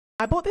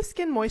I bought this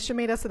skin moisture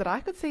meter so that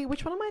I could see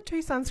which one of my 2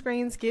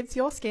 sunscreens gives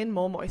your skin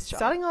more moisture.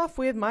 Starting off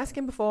with my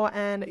skin before,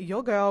 and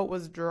your girl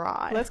was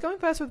dry. Let's go in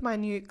first with my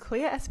new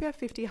Clear SPF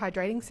 50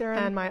 Hydrating Serum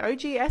and my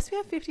OG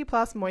SPF 50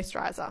 Plus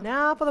Moisturizer.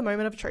 Now for the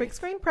moment of truth. Quick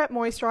Screen Prep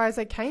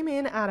Moisturizer came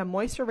in at a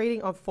moisture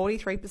reading of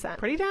 43%.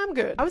 Pretty damn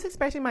good. I was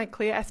expecting my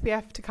Clear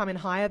SPF to come in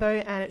higher though,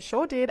 and it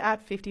sure did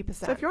at 50%.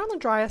 So if you're on the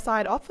drier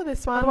side, opt for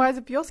this one. Otherwise,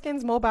 if your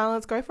skin's more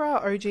balanced, go for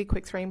our OG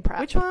Quick Screen Prep.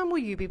 Which one will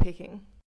you be picking?